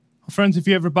Friends, if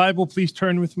you have a Bible, please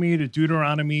turn with me to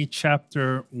Deuteronomy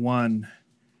chapter 1.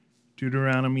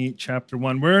 Deuteronomy chapter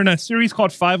 1. We're in a series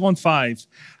called 5 on 5.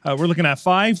 We're looking at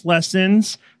 5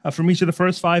 lessons from each of the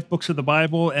first 5 books of the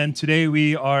Bible, and today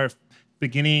we are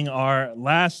beginning our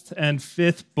last and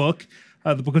fifth book,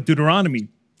 the book of Deuteronomy.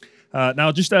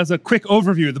 Now, just as a quick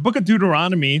overview, the book of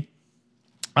Deuteronomy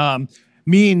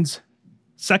means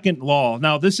second law.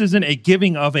 Now, this isn't a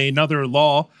giving of another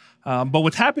law, but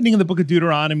what's happening in the book of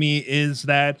Deuteronomy is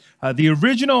that the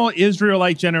original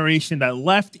Israelite generation that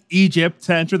left Egypt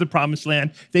to enter the promised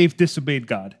land, they've disobeyed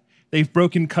God. They've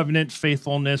broken covenant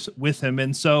faithfulness with him.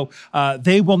 And so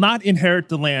they will not inherit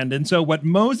the land. And so what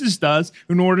Moses does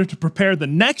in order to prepare the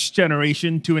next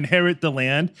generation to inherit the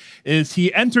land is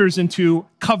he enters into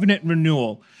covenant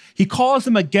renewal. He calls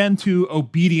them again to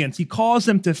obedience. He calls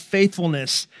them to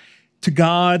faithfulness to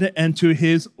God and to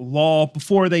his law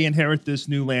before they inherit this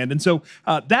new land. And so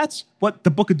that's what the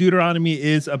book of Deuteronomy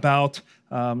is about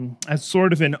as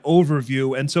sort of an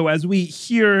overview. And so as we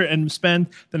hear and spend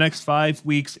the next 5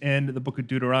 weeks in the book of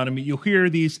Deuteronomy, you'll hear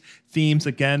these themes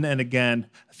again and again,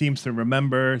 themes to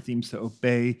remember, themes to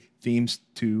obey, themes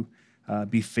to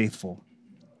be faithful.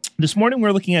 This morning,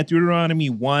 we're looking at Deuteronomy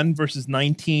 1, verses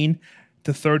 19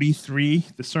 to 33.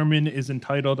 The sermon is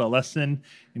entitled A Lesson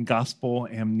in Gospel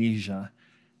Amnesia.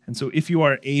 And so if you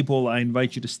are able, I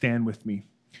invite you to stand with me.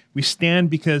 We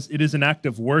stand because it is an act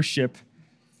of worship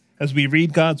as we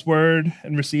read God's word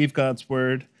and receive God's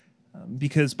word,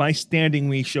 because by standing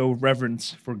we show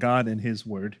reverence for God and his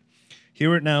word.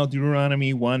 Hear it now,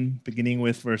 Deuteronomy 1, beginning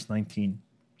with verse 19.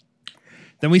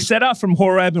 Then we set out from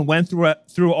Horeb and went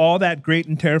through all that great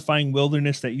and terrifying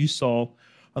wilderness that you saw,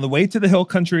 on the way to the hill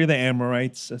country of the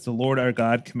Amorites, as the Lord our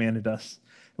God commanded us.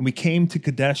 And we came to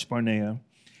Kadesh Barnea.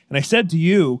 And I said to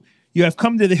you, you have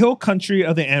come to the hill country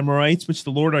of the Amorites, which the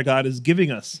Lord our God is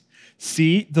giving us.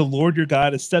 See, the Lord your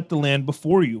God has set the land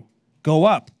before you. Go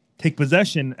up, take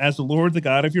possession, as the Lord the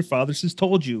God of your fathers has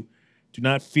told you. Do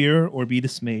not fear or be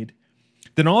dismayed.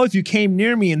 Then all of you came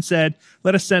near me and said,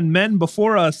 let us send men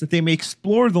before us, that they may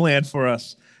explore the land for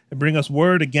us, and bring us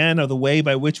word again of the way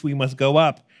by which we must go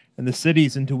up, and the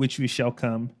cities into which we shall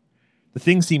come. The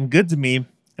thing seemed good to me,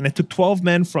 and I took 12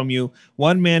 men from you,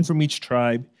 1 man from each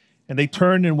tribe, and they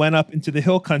turned and went up into the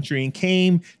hill country and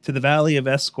came to the valley of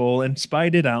Eshcol and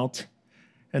spied it out.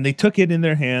 And they took in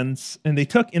their hands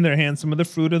some of the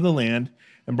fruit of the land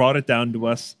and brought it down to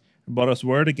us and brought us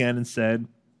word again and said,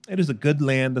 it is a good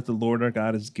land that the Lord our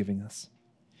God is giving us.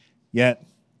 Yet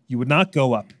you would not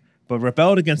go up, but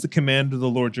rebelled against the command of the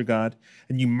Lord your God,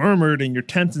 and you murmured in your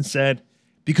tents and said,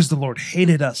 because the Lord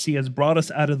hated us, he has brought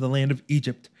us out of the land of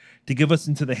Egypt to give us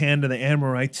into the hand of the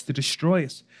Amorites to destroy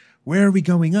us. Where are we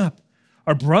going up?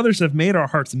 Our brothers have made our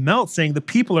hearts melt, saying, the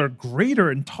people are greater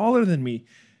and taller than me.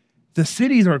 The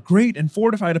cities are great and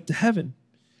fortified up to heaven.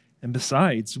 And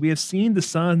besides, we have seen the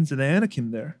sons of the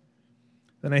Anakim there.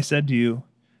 Then I said to you,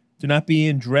 do not be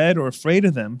in dread or afraid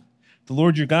of them. The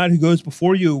Lord your God who goes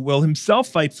before you will himself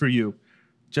fight for you,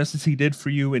 just as he did for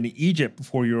you in Egypt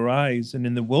before your eyes and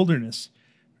in the wilderness.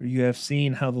 For you have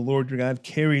seen how the Lord your God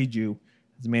carried you,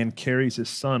 as a man carries his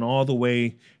son, all the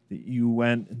way that you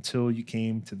went until you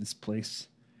came to this place.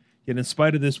 Yet in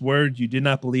spite of this word, you did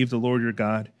not believe the Lord your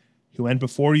God, who went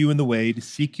before you in the way to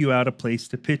seek you out a place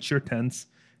to pitch your tents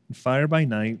in fire by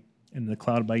night and in the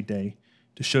cloud by day,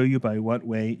 to show you by what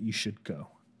way you should go.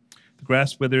 The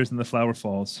grass withers and the flower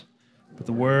falls, but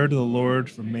the word of the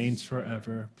Lord remains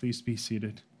forever. Please be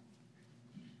seated.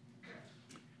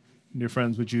 Dear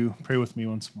friends, would you pray with me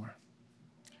once more?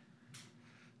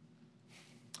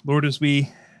 Lord, as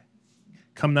we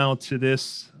come now to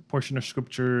this portion of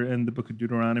Scripture in the book of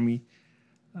Deuteronomy,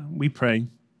 we pray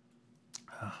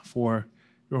for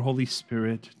your Holy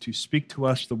Spirit to speak to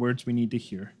us the words we need to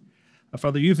hear.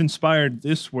 Father, you've inspired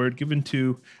this word given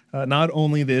to not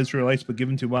only the Israelites, but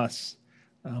given to us.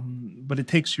 But it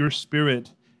takes your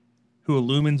Spirit who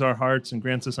illumines our hearts and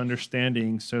grants us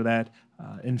understanding so that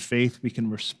in faith we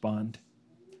can respond.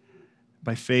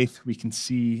 By faith we can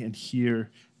see and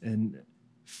hear and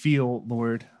feel,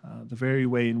 Lord, the very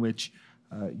way in which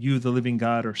you, the living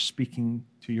God, are speaking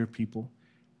to your people.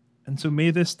 And so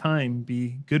may this time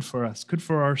be good for us, good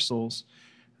for our souls,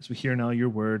 as we hear now your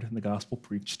word and the gospel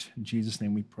preached. In Jesus'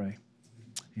 name we pray.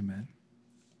 Amen.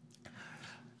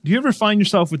 Do you ever find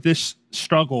yourself with this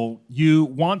struggle? You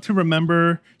want to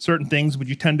remember certain things, but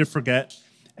you tend to forget.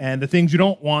 And the things you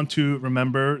don't want to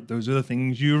remember, those are the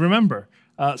things you remember.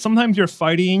 Sometimes you're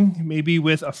fighting, maybe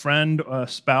with a friend or a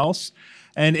spouse,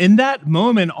 and in that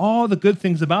moment, all the good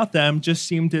things about them just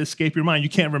seem to escape your mind. You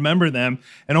can't remember them,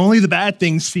 and only the bad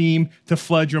things seem to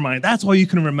flood your mind. That's all you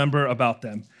can remember about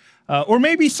them. Or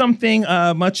maybe something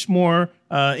much more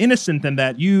innocent than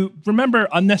that. You remember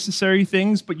unnecessary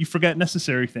things, but you forget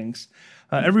necessary things.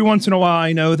 Every once in a while,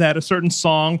 I know that a certain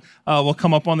song will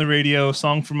come up on the radio, a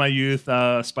song from my youth,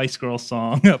 a Spice Girls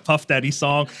song, a Puff Daddy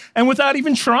song, and without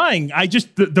even trying,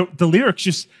 the lyrics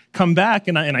just come back,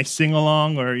 and I sing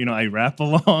along, or I rap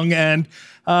along, and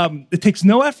it takes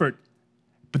no effort.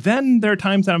 But then there are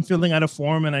times that I'm filling out a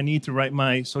form and I need to write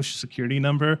my social security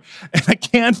number, and I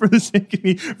can't, for the sake of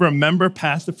me, remember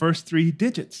past the first 3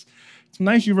 digits.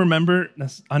 Sometimes you remember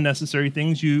unnecessary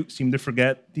things, you seem to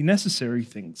forget the necessary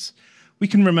things. We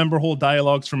can remember whole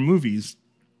dialogues from movies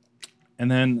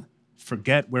and then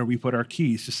forget where we put our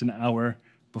keys just an hour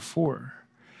before.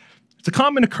 It's a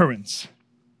common occurrence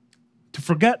to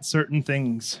forget certain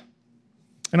things.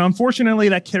 And unfortunately,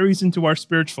 that carries into our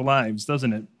spiritual lives,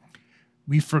 doesn't it?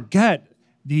 We forget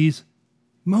these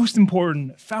most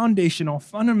important, foundational,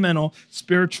 fundamental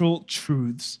spiritual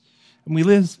truths, and we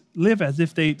live as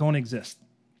if they don't exist.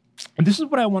 And this is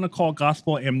what I want to call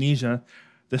gospel amnesia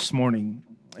this morning.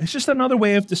 It's just another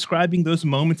way of describing those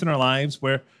moments in our lives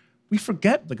where we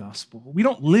forget the gospel. We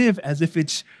don't live as if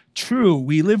it's true.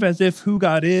 We live as if who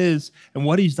God is and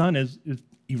what he's done is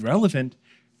irrelevant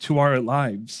to our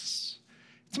lives.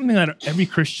 It's something that every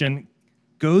Christian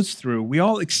goes through. We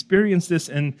all experience this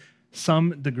in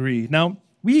some degree. Now,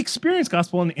 we experience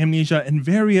gospel amnesia in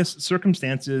various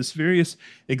circumstances, various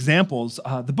examples.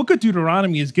 The book of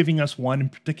Deuteronomy is giving us one in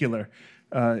particular,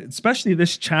 especially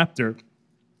this chapter.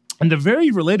 And the very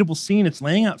relatable scene it's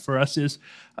laying out for us is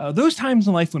those times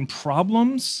in life when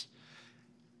problems,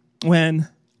 when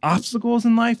obstacles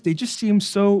in life, they just seem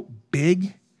so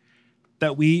big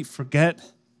that we forget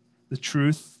the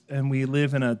truth and we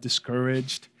live in a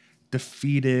discouraged,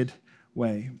 defeated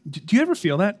way. Do you ever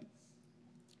feel that?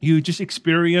 You just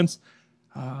experience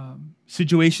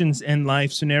situations in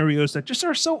life, scenarios that just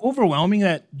are so overwhelming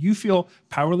that you feel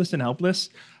powerless and helpless.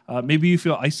 Maybe you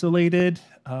feel isolated,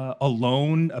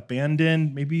 alone,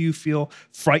 abandoned. Maybe you feel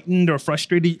frightened or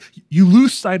frustrated. You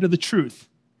lose sight of the truth.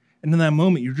 And in that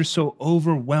moment, you're just so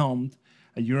overwhelmed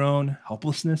at your own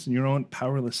helplessness and your own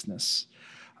powerlessness.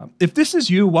 If this is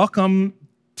you, welcome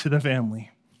to the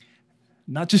family.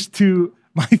 Not just to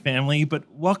my family, but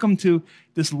welcome to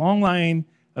this long line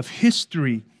of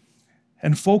history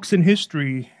and folks in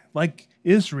history like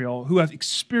Israel who have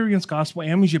experienced gospel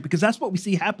amnesia, because that's what we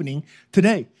see happening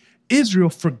today. Israel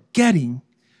forgetting,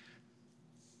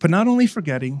 but not only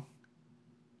forgetting,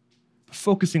 but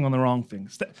focusing on the wrong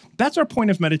things. That's our point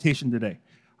of meditation today.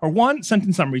 Our one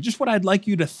sentence summary, just what I'd like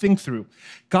you to think through.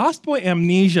 Gospel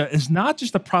amnesia is not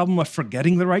just a problem of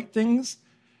forgetting the right things,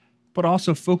 but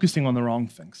also focusing on the wrong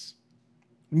things.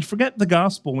 When you forget the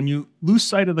gospel, when you lose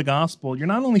sight of the gospel, you're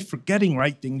not only forgetting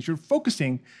right things, you're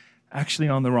focusing actually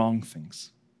on the wrong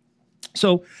things.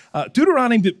 So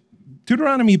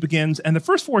Deuteronomy begins, and the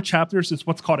first 4 chapters is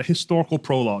what's called a historical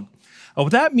prologue.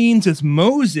 What that means is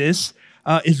Moses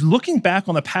is looking back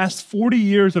on the past 40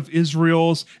 years of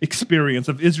Israel's experience,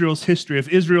 of Israel's history, of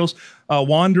Israel's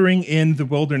wandering in the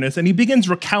wilderness, and he begins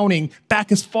recounting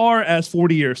back as far as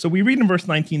 40 years. So we read in verse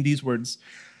 19 these words: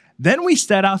 "Then we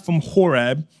set out from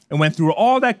Horeb and went through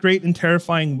all that great and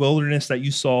terrifying wilderness that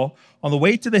you saw on the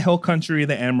way to the hill country of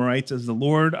the Amorites, as the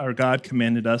Lord our God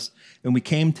commanded us, and we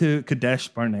came to Kadesh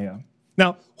Barnea."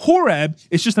 Now, Horeb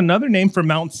is just another name for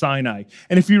Mount Sinai.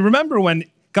 And if you remember, when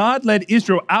God led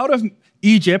Israel out of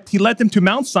Egypt, he led them to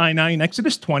Mount Sinai in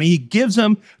Exodus 20. He gives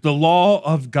them the law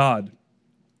of God.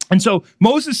 And so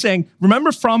Moses is saying,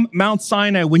 remember from Mount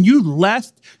Sinai, when you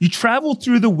left, you traveled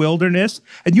through the wilderness,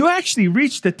 and you actually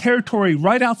reached the territory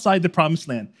right outside the promised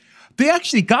land. They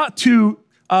actually got to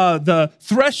the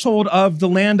threshold of the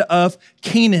land of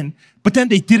Canaan, but then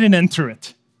they didn't enter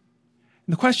it.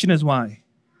 And the question is why?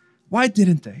 Why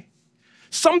didn't they?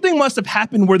 Something must have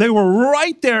happened where they were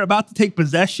right there about to take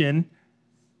possession,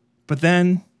 but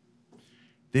then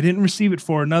they didn't receive it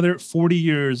for another 40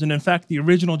 years. And in fact, the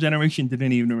original generation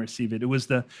didn't even receive it. It was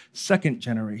the second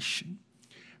generation.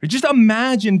 Or just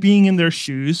imagine being in their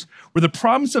shoes where the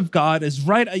promise of God is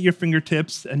right at your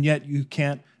fingertips, and yet you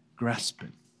can't grasp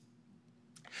it.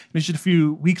 And just a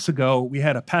few weeks ago, we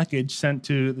had a package sent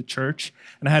to the church,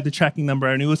 and I had the tracking number.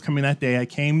 I knew it was coming that day. I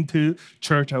came to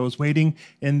church. I was waiting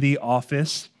in the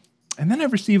office, and then I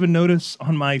received a notice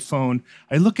on my phone.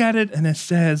 I look at it, and it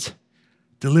says,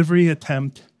 "Delivery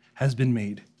attempt has been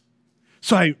made."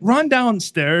 So I run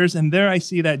downstairs, and there I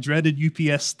see that dreaded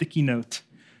UPS sticky note.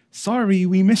 "Sorry,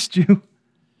 we missed you."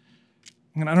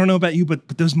 And I don't know about you, but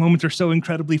those moments are so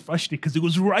incredibly frustrating because it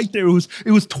was right there.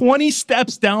 It was 20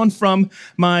 steps down from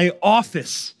my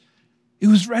office. It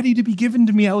was ready to be given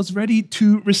to me. I was ready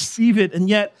to receive it. And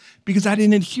yet, because I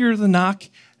didn't hear the knock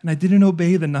and I didn't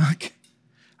obey the knock,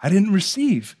 I didn't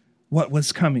receive what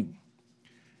was coming.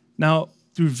 Now,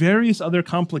 through various other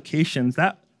complications,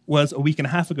 that was a week and a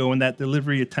half ago when that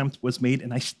delivery attempt was made,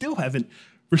 and I still haven't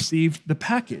received the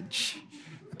package.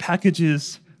 The package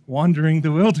is wandering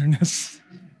the wilderness.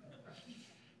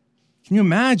 Can you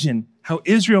imagine how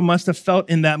Israel must have felt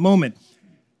in that moment?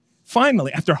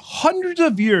 Finally, after hundreds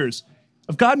of years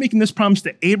of God making this promise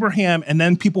to Abraham and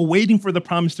then people waiting for the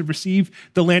promise to receive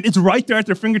the land, it's right there at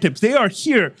their fingertips. They are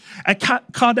here at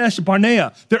Kadesh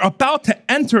Barnea. They're about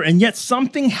to enter, and yet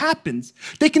something happens.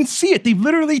 They can see it. They've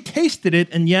literally tasted it,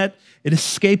 and yet it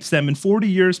escapes them. And 40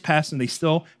 years pass, and they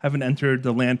still haven't entered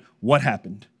the land. What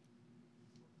happened?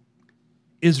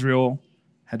 Israel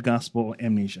had gospel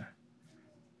amnesia.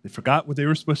 They forgot what they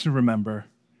were supposed to remember.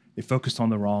 They focused on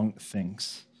the wrong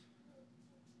things.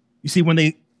 You see, when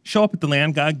they show up at the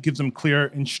land, God gives them clear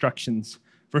instructions.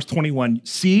 Verse 21,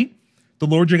 see, the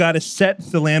Lord your God has set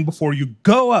the land before you.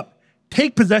 Go up,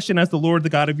 take possession as the Lord, the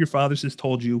God of your fathers, has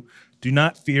told you. Do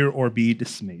not fear or be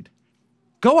dismayed.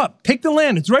 Go up, take the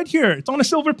land. It's right here. It's on a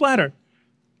silver platter.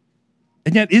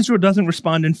 And yet Israel doesn't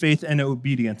respond in faith and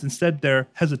obedience. Instead, they're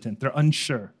hesitant. They're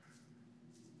unsure.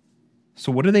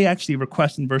 So what do they actually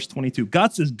request in verse 22?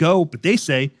 God says, go, but they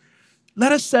say,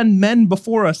 let us send men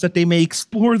before us that they may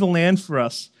explore the land for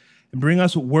us and bring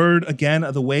us word again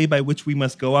of the way by which we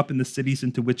must go up in the cities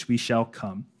into which we shall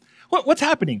come. What's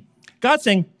happening? God's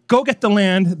saying, go get the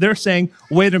land. They're saying,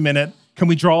 wait a minute, can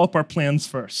we draw up our plans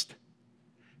first?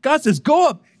 God says, go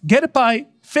up, get it by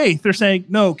faith. They're saying,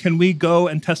 no, can we go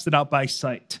and test it out by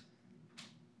sight?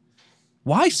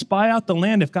 Why spy out the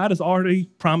land if God has already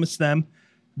promised them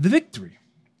the victory?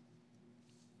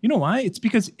 You know why? It's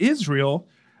because Israel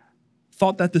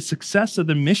thought that the success of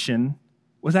the mission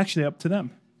was actually up to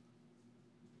them.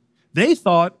 They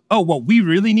thought, oh, what we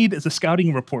really need is a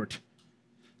scouting report.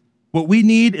 What we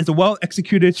need is a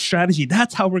well-executed strategy.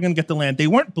 That's how we're going to get the land. They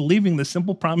weren't believing the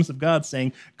simple promise of God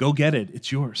saying, go get it,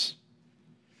 it's yours.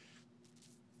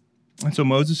 And so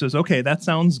Moses says, okay, that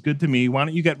sounds good to me. Why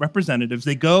don't you get representatives?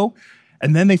 They go,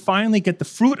 and then they finally get the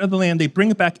fruit of the land. They bring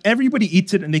it back. Everybody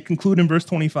eats it, and they conclude in verse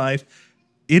 25,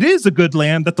 it is a good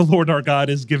land that the Lord our God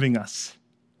is giving us.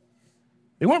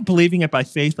 They weren't believing it by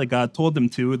faith like God told them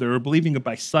to. They were believing it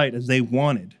by sight as they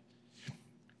wanted.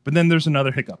 But then there's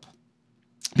another hiccup.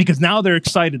 Because now they're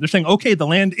excited. They're saying, okay, the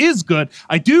land is good.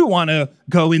 I do want to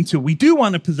go into, we do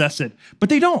want to possess it. But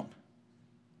they don't.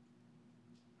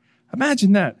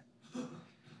 Imagine that.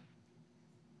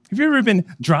 Have you ever been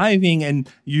driving and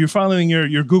you're following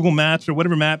your Google Maps or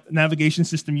whatever map navigation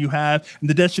system you have, and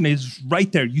the destination is right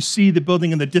there? You see the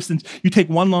building in the distance. You take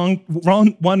one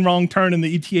wrong turn, and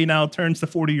the ETA now turns to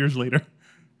 40 years later.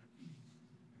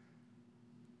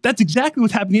 That's exactly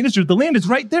what's happening in Israel. The land is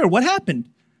right there. What happened?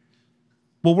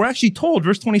 Well, we're actually told,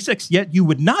 verse 26, yet you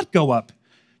would not go up.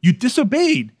 You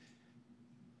disobeyed,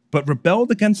 but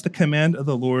rebelled against the command of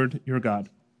the Lord your God.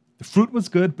 The fruit was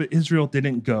good, but Israel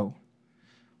didn't go.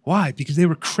 Why? Because they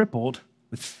were crippled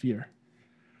with fear.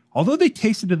 Although they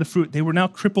tasted of the fruit, they were now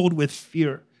crippled with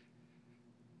fear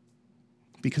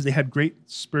because they had great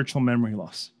spiritual memory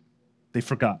loss. They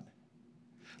forgot.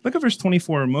 Look at verse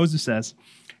 24, where Moses says,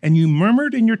 and you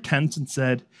murmured in your tents and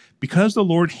said, because the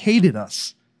Lord hated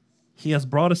us, he has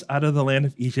brought us out of the land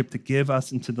of Egypt to give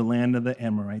us into the land of the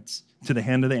Amorites, to the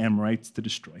hand of the Amorites to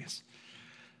destroy us.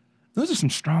 Those are some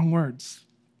strong words.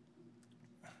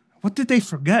 What did they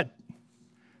forget?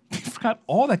 They forgot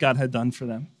all that God had done for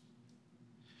them.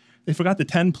 They forgot the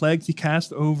 10 plagues he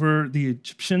cast over the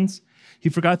Egyptians. He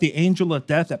forgot the angel of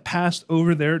death that passed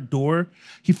over their door.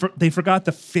 They forgot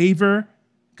the favor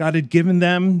God had given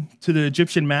them to the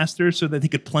Egyptian masters so that he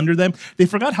could plunder them. They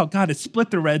forgot how God had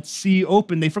split the Red Sea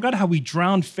open. They forgot how he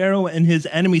drowned Pharaoh and his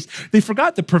enemies. They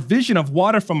forgot the provision of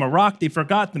water from a rock. They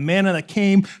forgot the manna that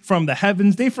came from the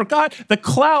heavens. They forgot the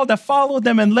cloud that followed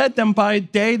them and led them by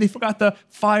day. They forgot the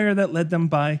fire that led them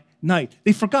by night.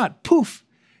 They forgot, poof,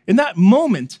 in that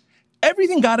moment,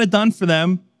 everything God had done for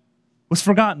them was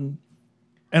forgotten.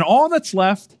 And all that's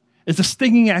left is a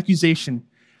stinging accusation,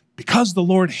 because the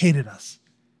Lord hated us.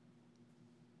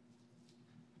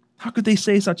 How could they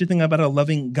say such a thing about a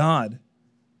loving God?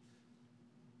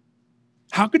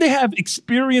 How could they have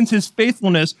experienced his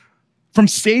faithfulness from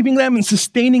saving them and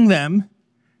sustaining them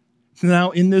to now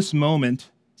in this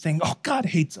moment saying, oh, God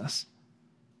hates us?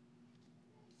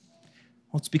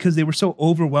 Well, it's because they were so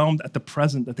overwhelmed at the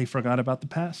present that they forgot about the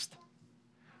past.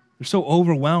 They're so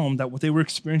overwhelmed at what they were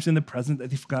experiencing in the present that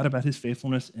they forgot about his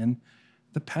faithfulness in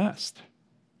the past.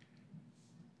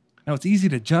 Now, it's easy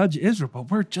to judge Israel,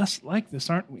 but we're just like this,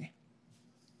 aren't we?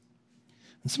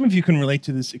 And some of you can relate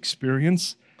to this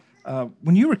experience.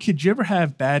 When you were a kid, did you ever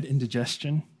have bad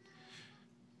indigestion?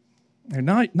 Or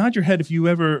nod your head if you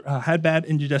ever had bad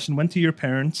indigestion, went to your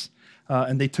parents,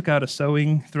 and they took out a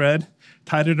sewing thread,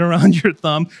 tied it around your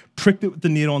thumb, pricked it with the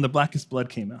needle, and the blackest blood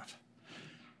came out.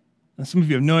 Now, some of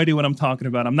you have no idea what I'm talking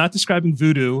about. I'm not describing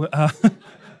voodoo.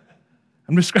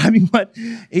 I'm describing what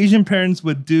Asian parents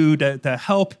would do to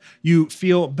help you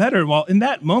feel better. Well, in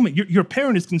that moment, your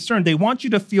parent is concerned. They want you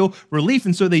to feel relief,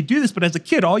 and so they do this. But as a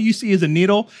kid, all you see is a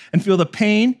needle and feel the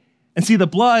pain and see the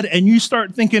blood, and you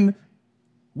start thinking,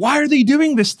 why are they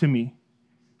doing this to me?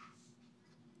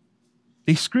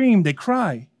 They scream, they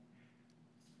cry.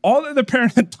 All that the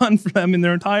parent had done for them in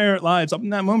their entire lives up in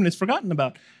that moment is forgotten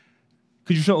about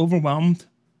because you're so overwhelmed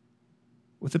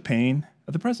with the pain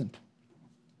of the present.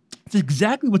 It's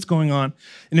exactly what's going on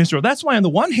in Israel. That's why on the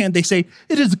one hand, they say,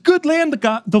 it is a good land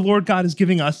the Lord God is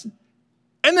giving us.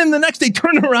 And then the next they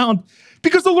turn around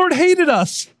because the Lord hated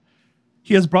us.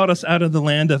 He has brought us out of the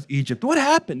land of Egypt. What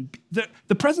happened?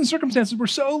 The present circumstances were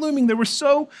so looming, they were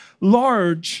so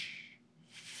large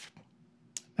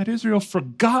that Israel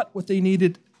forgot what they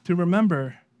needed to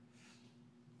remember.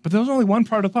 But there was only one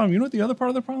part of the problem. You know what the other part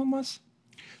of the problem was?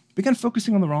 They began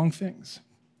focusing on the wrong things.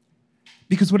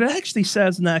 Because what it actually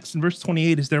says next in verse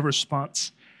 28 is their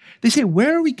response. They say,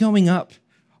 where are we going up?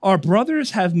 Our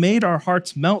brothers have made our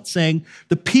hearts melt, saying,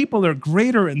 the people are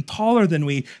greater and taller than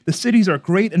we. The cities are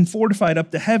great and fortified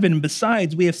up to heaven. And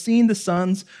besides, we have seen the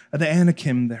sons of the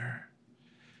Anakim there.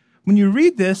 When you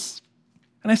read this,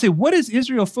 and I say, what is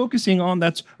Israel focusing on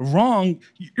that's wrong?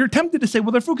 You're tempted to say,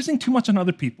 well, they're focusing too much on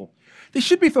other people. They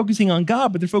should be focusing on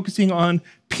God, but they're focusing on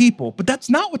people. But that's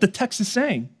not what the text is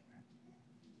saying.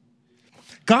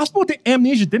 Gospel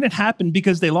amnesia didn't happen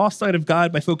because they lost sight of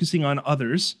God by focusing on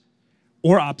others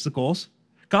or obstacles.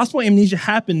 Gospel amnesia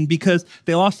happened because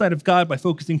they lost sight of God by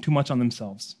focusing too much on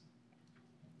themselves.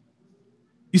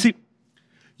 You see,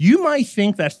 you might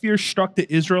think that fear struck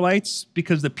the Israelites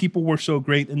because the people were so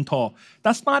great and tall.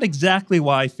 That's not exactly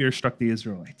why fear struck the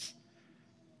Israelites.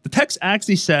 The text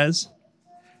actually says,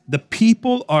 the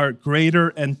people are greater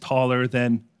and taller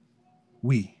than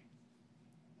we.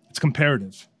 It's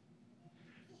comparative.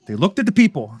 They looked at the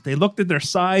people, they looked at their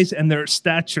size and their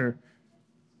stature,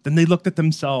 then they looked at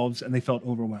themselves and they felt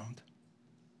overwhelmed.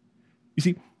 You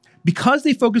see, because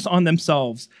they focused on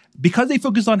themselves, because they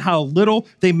focused on how little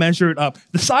they measured up,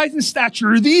 the size and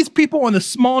stature of these people and the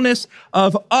smallness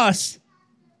of us,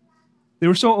 they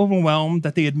were so overwhelmed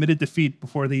that they admitted defeat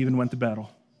before they even went to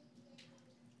battle.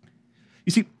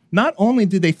 You see, not only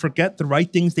did they forget the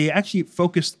right things, they actually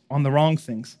focused on the wrong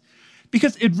things.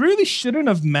 Because it really shouldn't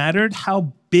have mattered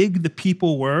how big the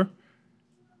people were,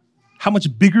 how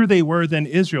much bigger they were than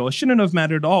Israel. It shouldn't have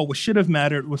mattered at all. What should have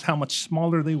mattered was how much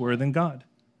smaller they were than God.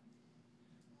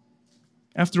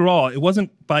 After all, it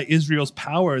wasn't by Israel's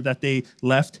power that they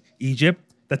left Egypt,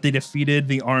 that they defeated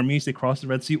the armies, they crossed the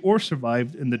Red Sea, or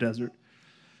survived in the desert.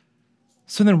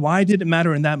 So then why did it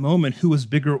matter in that moment who was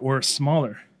bigger or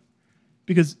smaller?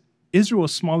 Because Israel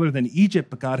was smaller than Egypt,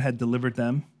 but God had delivered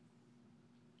them.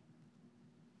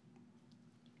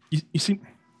 You see,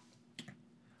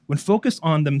 when focused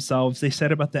on themselves, they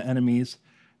said about the enemies,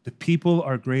 the people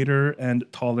are greater and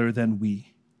taller than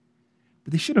we.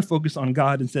 But they should have focused on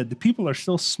God and said, the people are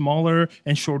still smaller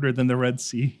and shorter than the Red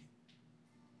Sea.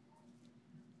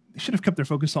 They should have kept their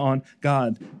focus on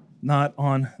God, not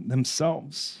on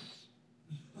themselves.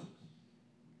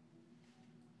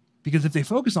 Because if they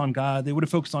focused on God, they would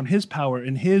have focused on his power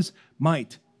and his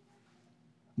might,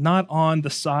 not on the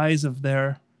size of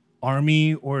their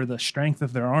army or the strength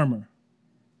of their armor.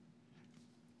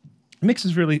 It makes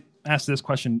us really ask this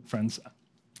question, friends.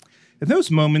 In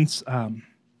those moments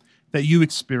that you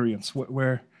experience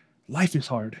where life is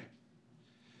hard,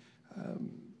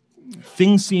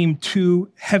 things seem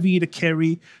too heavy to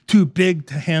carry, too big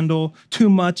to handle, too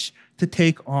much to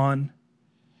take on,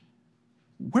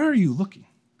 where are you looking?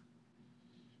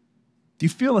 Do you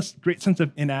feel a great sense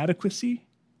of inadequacy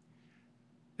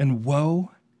and woe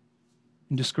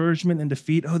and discouragement and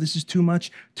defeat? Oh, this is too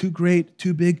much, too great,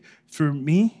 too big for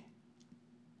me.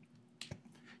 You're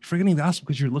forgetting the gospel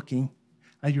because you're looking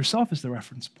at yourself as the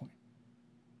reference point.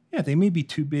 Yeah, they may be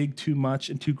too big, too much,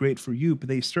 and too great for you, but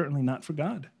they're certainly not for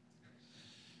God.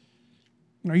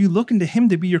 Are you looking to him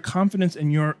to be your confidence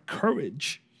and your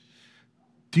courage?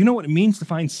 Do you know what it means to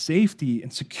find safety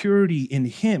and security in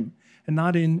him and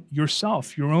not in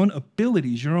yourself, your own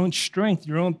abilities, your own strength,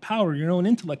 your own power, your own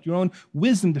intellect, your own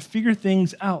wisdom to figure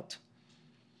things out?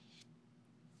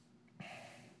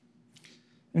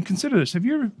 And consider this. Have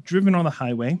you ever driven on the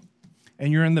highway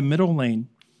and you're in the middle lane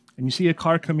and you see a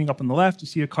car coming up on the left, you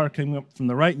see a car coming up from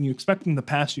the right, and you expect them to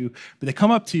pass you, but they come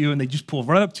up to you and they just pull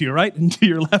right up to your right and to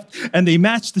your left, and they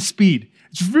match the speed.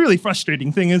 It's a really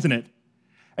frustrating thing, isn't it?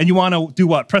 And you want to do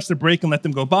what? Press the brake and let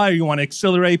them go by, or you want to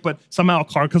accelerate, but somehow a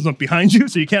car comes up behind you,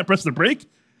 so you can't press the brake.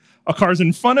 A car's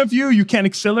in front of you, you can't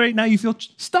accelerate, now you feel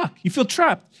stuck, you feel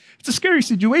trapped. It's a scary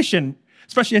situation,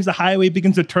 especially as the highway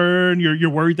begins to turn, you're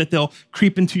worried that they'll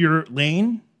creep into your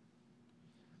lane.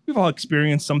 We've all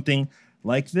experienced something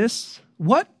like this.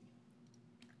 What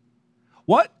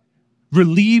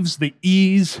relieves the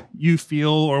ease you feel,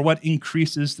 or what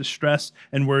increases the stress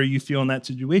and worry you feel in that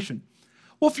situation?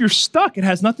 Well, if you're stuck, it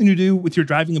has nothing to do with your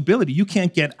driving ability. You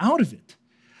can't get out of it.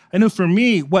 I know for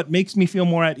me, what makes me feel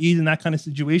more at ease in that kind of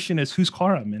situation is whose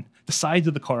car I'm in, the size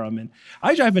of the car I'm in.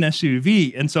 I drive an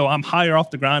SUV, and so I'm higher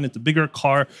off the ground. It's a bigger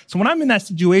car. So when I'm in that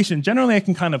situation, generally I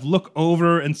can kind of look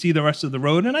over and see the rest of the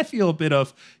road, and I feel a bit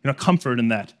of comfort in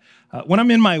that. When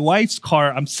I'm in my wife's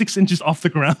car, I'm 6 inches off the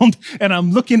ground, and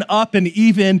I'm looking up, and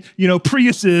even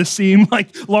Priuses seem like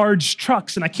large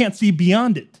trucks, and I can't see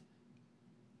beyond it.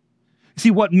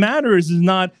 See, what matters is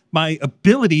not my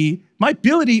ability.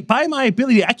 By my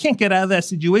ability, I can't get out of that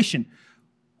situation.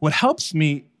 What helps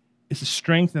me is the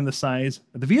strength and the size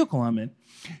of the vehicle I'm in.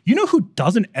 You know who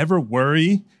doesn't ever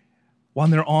worry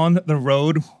when they're on the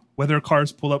road, whether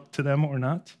cars pull up to them or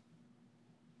not?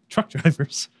 Truck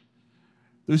drivers.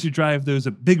 Those who drive those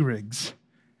big rigs,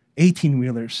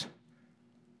 18-wheelers.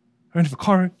 And if a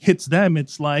car hits them,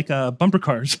 it's like bumper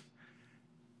cars.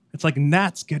 It's like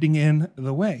gnats getting in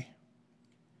the way.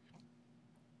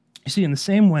 You see, in the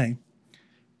same way,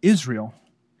 Israel,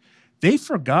 they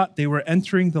forgot they were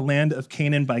entering the land of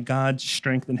Canaan by God's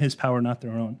strength and his power, not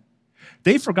their own.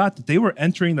 They forgot that they were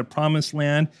entering the promised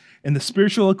land in the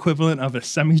spiritual equivalent of a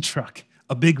semi-truck,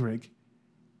 a big rig,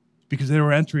 because they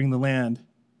were entering the land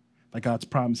by God's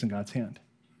promise and God's hand.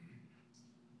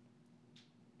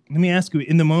 Let me ask you,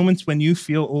 in the moments when you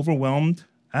feel overwhelmed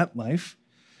at life,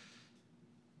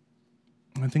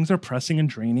 when things are pressing and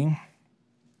draining,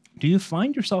 do you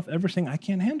find yourself ever saying, I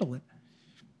can't handle it?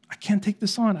 I can't take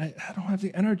this on. I don't have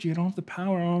the energy. I don't have the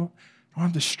power. I don't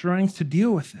have the strength to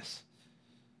deal with this.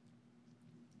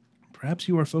 Perhaps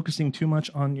you are focusing too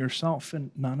much on yourself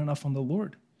and not enough on the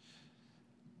Lord.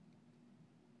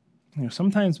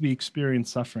 Sometimes we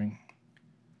experience suffering.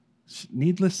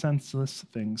 Needless, senseless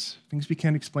things we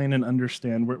can't explain and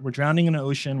understand. We're drowning in an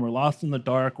ocean. We're lost in the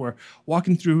dark. We're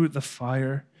walking through the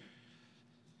fire.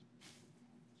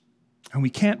 And we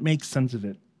can't make sense of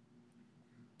it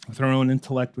with our own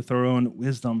intellect, with our own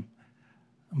wisdom.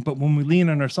 But when we lean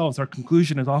on ourselves, our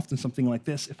conclusion is often something like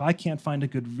this: if I can't find a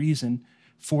good reason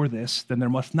for this, then there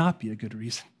must not be a good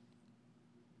reason.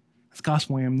 It's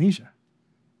gospel amnesia.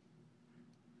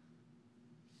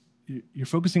 You're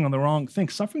focusing on the wrong thing.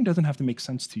 Suffering doesn't have to make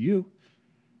sense to you,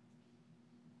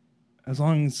 as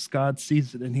long as God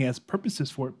sees it and he has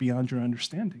purposes for it beyond your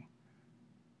understanding.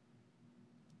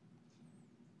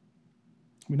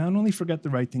 We not only forget the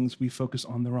right things, we focus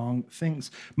on the wrong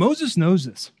things. Moses knows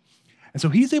this. And so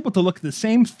he's able to look at the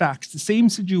same facts, the same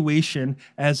situation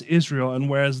as Israel, and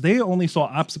whereas they only saw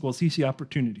obstacles, he sees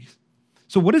opportunities.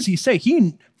 So what does he say?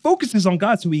 He focuses on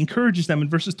God, so he encourages them in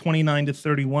verses 29 to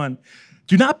 31.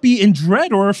 Do not be in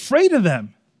dread or afraid of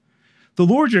them. The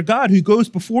Lord your God, who goes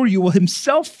before you, will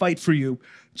himself fight for you,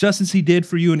 just as he did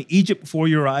for you in Egypt before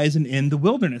your eyes and in the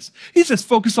wilderness. He says,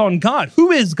 focus on God.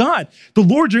 Who is God? The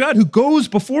Lord your God, who goes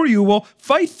before you, will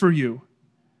fight for you.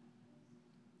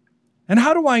 And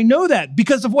how do I know that?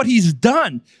 Because of what he's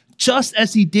done, just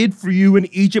as he did for you in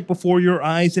Egypt before your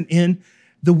eyes and in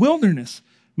the wilderness.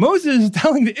 Moses is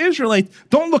telling the Israelites,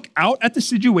 don't look out at the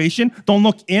situation, don't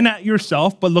look in at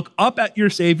yourself, but look up at your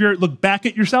Savior, look back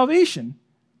at your salvation.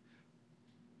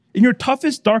 In your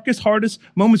toughest, darkest, hardest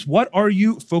moments, what are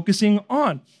you focusing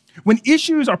on? When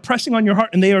issues are pressing on your heart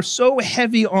and they are so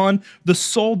heavy on the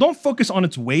soul, don't focus on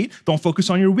its weight. Don't focus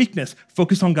on your weakness.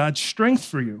 Focus on God's strength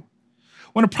for you.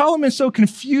 When a problem is so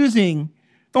confusing,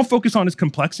 don't focus on its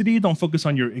complexity. Don't focus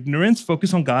on your ignorance.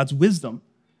 Focus on God's wisdom.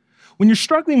 When you're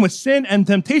struggling with sin and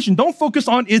temptation, don't focus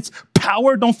on its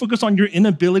power. Don't focus on your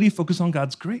inability. Focus on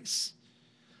God's grace.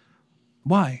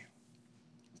 Why?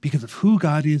 Because of who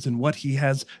God is and what he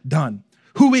has done.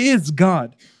 Who is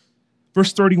God?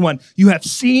 Verse 31, you have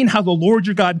seen how the Lord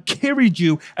your God carried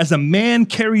you as a man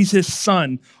carries his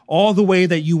son all the way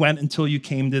that you went until you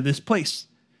came to this place.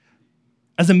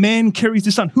 As a man carries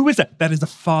his son. Who is that? That is the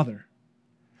Father.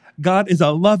 God is a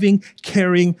loving,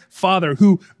 caring Father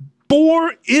who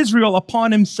bore Israel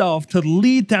upon himself to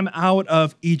lead them out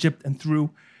of Egypt and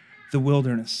through the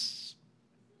wilderness.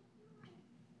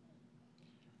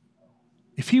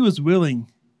 If he was willing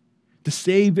to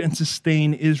save and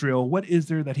sustain Israel, what is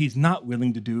there that he's not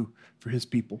willing to do for his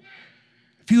people?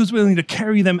 If he was willing to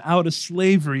carry them out of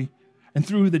slavery and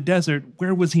through the desert,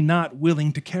 where was he not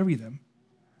willing to carry them?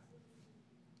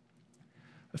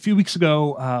 A few weeks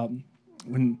ago,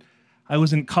 when I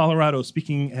was in Colorado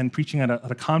speaking and preaching at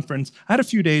a conference, I had a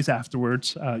few days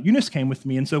afterwards. Eunice came with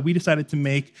me, and so we decided to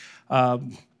make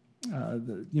some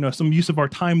use of our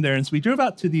time there. And so we drove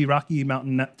out to the Rocky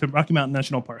Mountain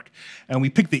National Park, and we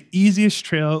picked the easiest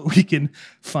trail we can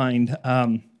find,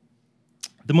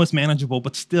 the most manageable,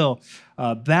 but still,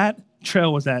 that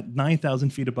trail was at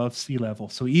 9,000 feet above sea level.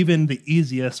 So even the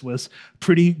easiest was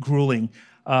pretty grueling.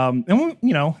 And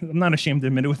I'm not ashamed to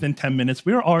admit it, within 10 minutes,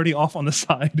 we were already off on the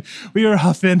side. We were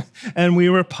huffing and we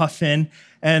were puffing.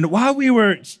 And while we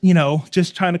were,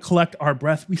 just trying to collect our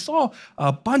breath, we saw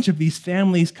a bunch of these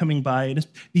families coming by, and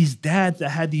these dads that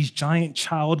had these giant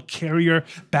child carrier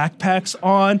backpacks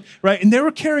on, right? And they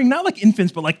were carrying not like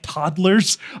infants, but like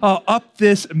toddlers up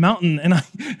this mountain. And I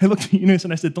looked at Eunice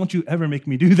and I said, "Don't you ever make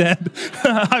me do that."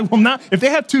 I will not. If they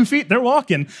have 2 feet, they're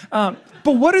walking. But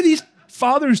what are these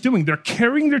fathers doing? They're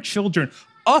carrying their children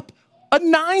up a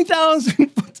 9,000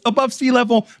 foot above sea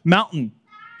level mountain.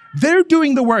 They're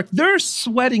doing the work. They're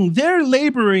sweating. They're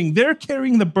laboring. They're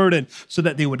carrying the burden so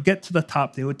that they would get to the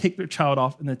top. They would take their child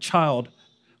off, and the child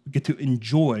would get to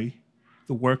enjoy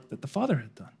the work that the father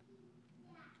had done.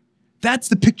 That's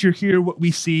the picture here, what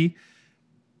we see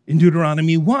in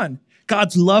Deuteronomy 1.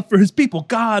 God's love for his people.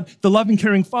 God, the loving,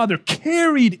 caring father,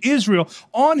 carried Israel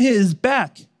on his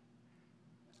back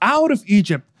out of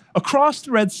Egypt, across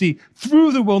the Red Sea,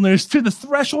 through the wilderness, to the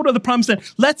threshold of the promised land,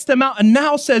 lets them out, and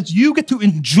now says, you get to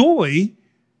enjoy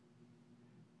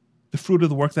the fruit of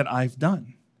the work that I've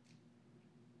done.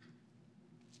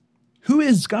 Who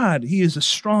is God? He is a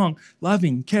strong,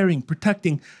 loving, caring,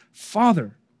 protecting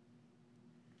father.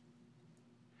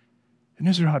 And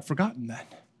Israel had forgotten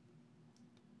that.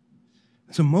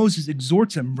 So Moses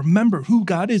exhorts him, remember who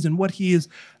God is and what he has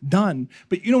done.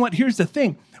 But you know what? Here's the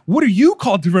thing. What are you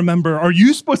called to remember? Are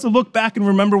you supposed to look back and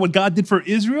remember what God did for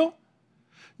Israel?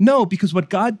 No, because what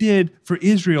God did for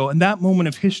Israel in that moment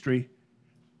of history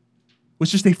was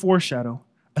just a foreshadow,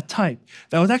 a type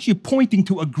that was actually pointing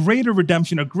to a greater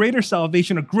redemption, a greater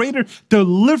salvation, a greater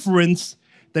deliverance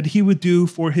that he would do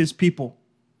for his people.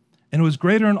 And it was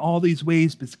greater in all these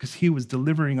ways because he was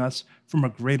delivering us from a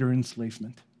greater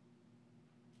enslavement.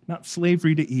 Not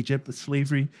slavery to Egypt, but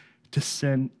slavery to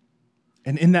sin.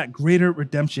 And in that greater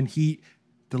redemption, he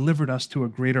delivered us to a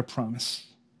greater promise.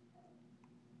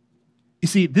 You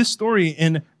see, this story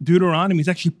in Deuteronomy is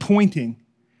actually pointing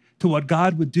to what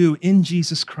God would do in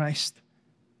Jesus Christ.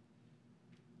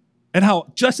 And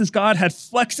how just as God had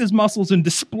flexed his muscles and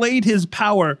displayed his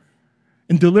power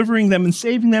in delivering them and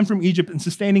saving them from Egypt and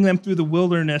sustaining them through the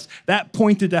wilderness, that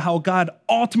pointed to how God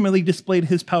ultimately displayed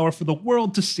his power for the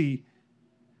world to see.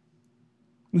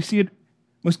 We see it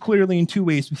most clearly in two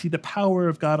ways. We see the power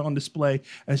of God on display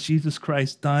as Jesus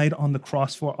Christ died on the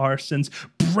cross for our sins,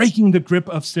 breaking the grip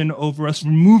of sin over us,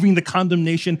 removing the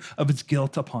condemnation of its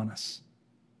guilt upon us.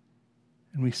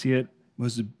 And we see it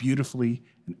most beautifully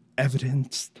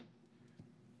evidenced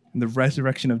in the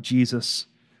resurrection of Jesus,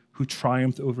 who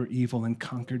triumphed over evil and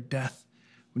conquered death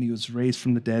when he was raised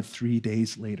from the dead 3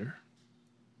 days later.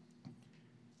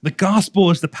 The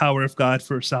gospel is the power of God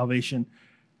for salvation.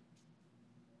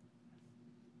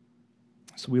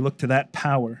 So we look to that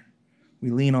power.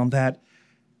 We lean on that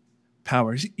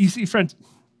power. You see, friends,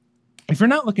 if you're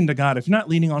not looking to God, if you're not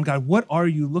leaning on God, what are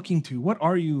you looking to? What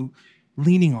are you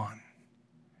leaning on?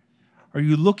 Are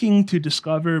you looking to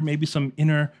discover maybe some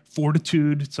inner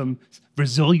fortitude, some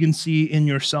resiliency in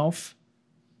yourself?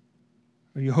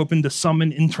 Are you hoping to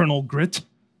summon internal grit?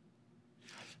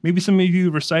 Maybe some of you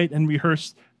recite and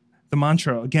rehearse the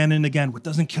mantra again and again. What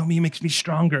doesn't kill me makes me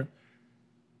stronger.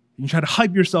 You try to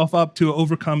hype yourself up to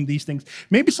overcome these things.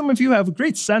 Maybe some of you have a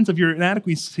great sense of your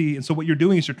inadequacy, and so what you're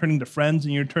doing is you're turning to friends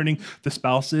and you're turning to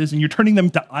spouses and you're turning them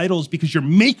to idols because you're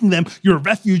making them your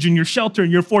refuge and your shelter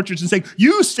and your fortress and saying,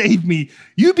 you save me,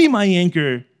 you be my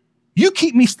anchor, you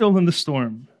keep me still in the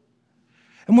storm.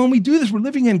 And when we do this, we're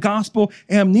living in gospel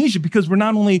amnesia because we're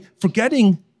not only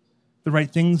forgetting the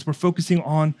right things, we're focusing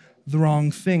on the wrong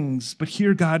things. But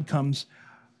here God comes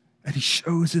and he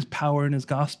shows his power in his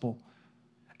gospel.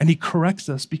 And he corrects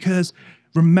us because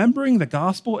remembering the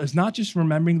gospel is not just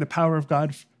remembering the power of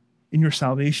God in your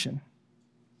salvation.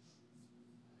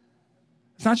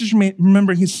 It's not just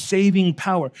remembering his saving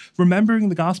power. Remembering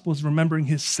the gospel is remembering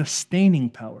his sustaining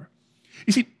power.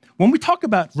 You see, when we talk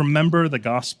about remember the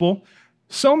gospel,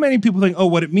 So many people think, oh,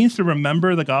 what it means to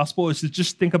remember the gospel is to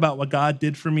just think about what God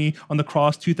did for me on the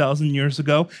cross 2,000 years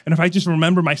ago. And if I just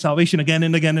remember my salvation again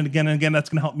and again and again and again, that's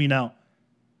going to help me now.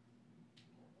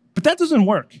 But that doesn't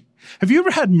work. Have you ever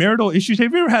had marital issues?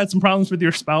 Have you ever had some problems with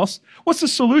your spouse? What's the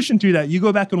solution to that? You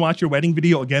go back and watch your wedding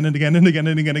video again and again and again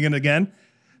and again and again and again.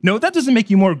 No, that doesn't make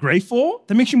you more grateful.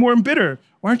 That makes you more embittered.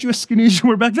 Why aren't you as skinny as you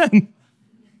were back then?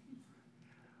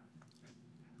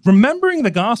 Remembering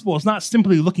the gospel is not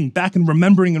simply looking back and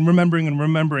remembering and remembering and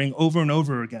remembering over and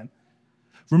over again.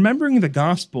 Remembering the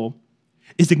gospel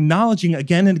is acknowledging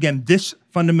again and again this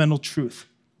fundamental truth.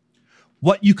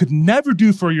 What you could never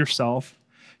do for yourself,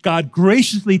 God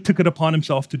graciously took it upon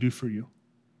himself to do for you.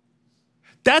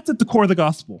 That's at the core of the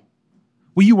gospel.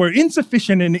 What you were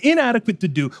insufficient and inadequate to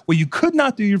do, what you could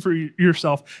not do for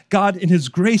yourself, God in his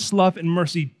grace, love, and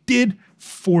mercy did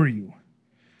for you.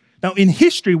 Now in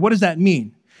history, what does that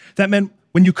mean? That meant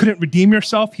when you couldn't redeem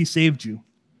yourself, he saved you.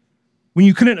 When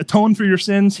you couldn't atone for your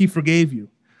sins, he forgave you.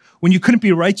 When you couldn't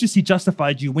be righteous, he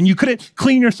justified you. When you couldn't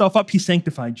clean yourself up, he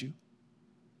sanctified you.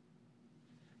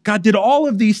 God did all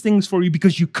of these things for you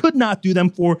because you could not do them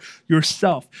for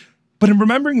yourself. But in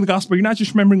remembering the gospel, you're not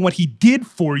just remembering what he did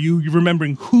for you, you're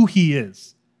remembering who he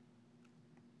is.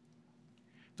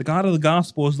 The God of the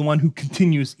gospel is the one who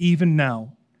continues even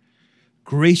now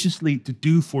graciously to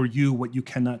do for you what you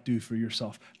cannot do for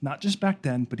yourself. Not just back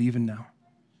then, but even now.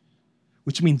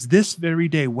 Which means this very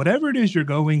day, whatever it is you're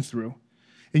going through,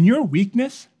 in your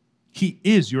weakness, he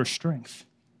is your strength.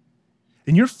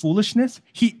 In your foolishness,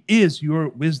 he is your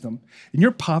wisdom. In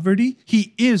your poverty,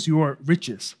 he is your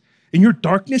riches. In your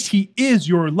darkness, he is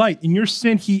your light. In your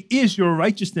sin, he is your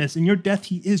righteousness. In your death,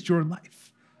 he is your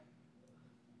life.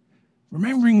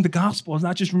 Remembering the gospel is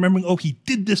not just remembering, oh, he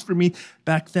did this for me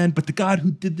back then, but the God who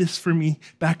did this for me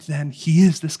back then, he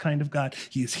is this kind of God.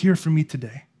 He is here for me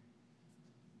today.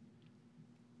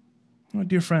 Oh,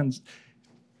 dear friends,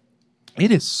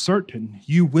 it is certain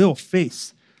you will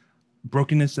face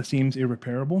brokenness that seems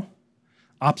irreparable,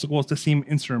 obstacles that seem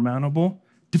insurmountable,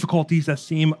 difficulties that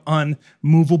seem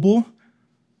unmovable,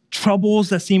 troubles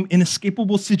that seem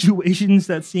inescapable, situations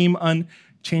that seem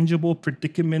unchangeable,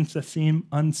 predicaments that seem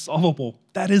unsolvable.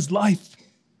 That is life.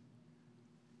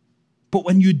 But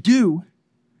when you do,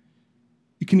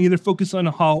 you can either focus on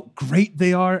how great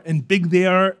they are and big they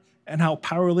are and how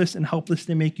powerless and helpless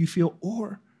they make you feel,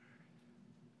 or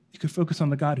you could focus on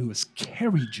the God who has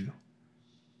carried you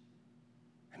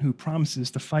and who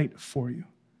promises to fight for you.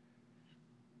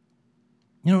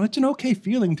 You know, it's an okay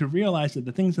feeling to realize that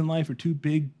the things in life are too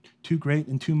big, too great,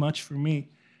 and too much for me,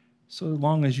 so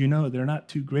long as you know they're not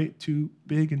too great, too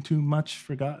big, and too much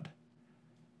for God.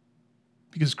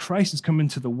 Because Christ has come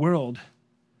into the world.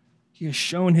 He has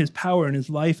shown his power in his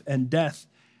life and death.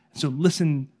 So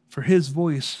listen for his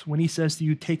voice when he says to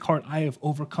you, take heart, I have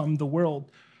overcome the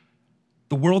world.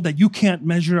 The world that you can't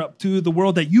measure up to, the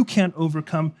world that you can't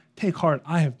overcome, take heart,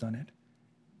 I have done it.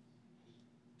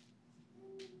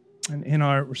 And in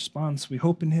our response, we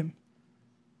hope in him,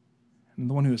 and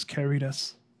the one who has carried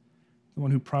us, the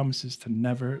one who promises to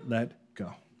never let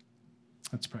go.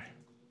 Let's pray.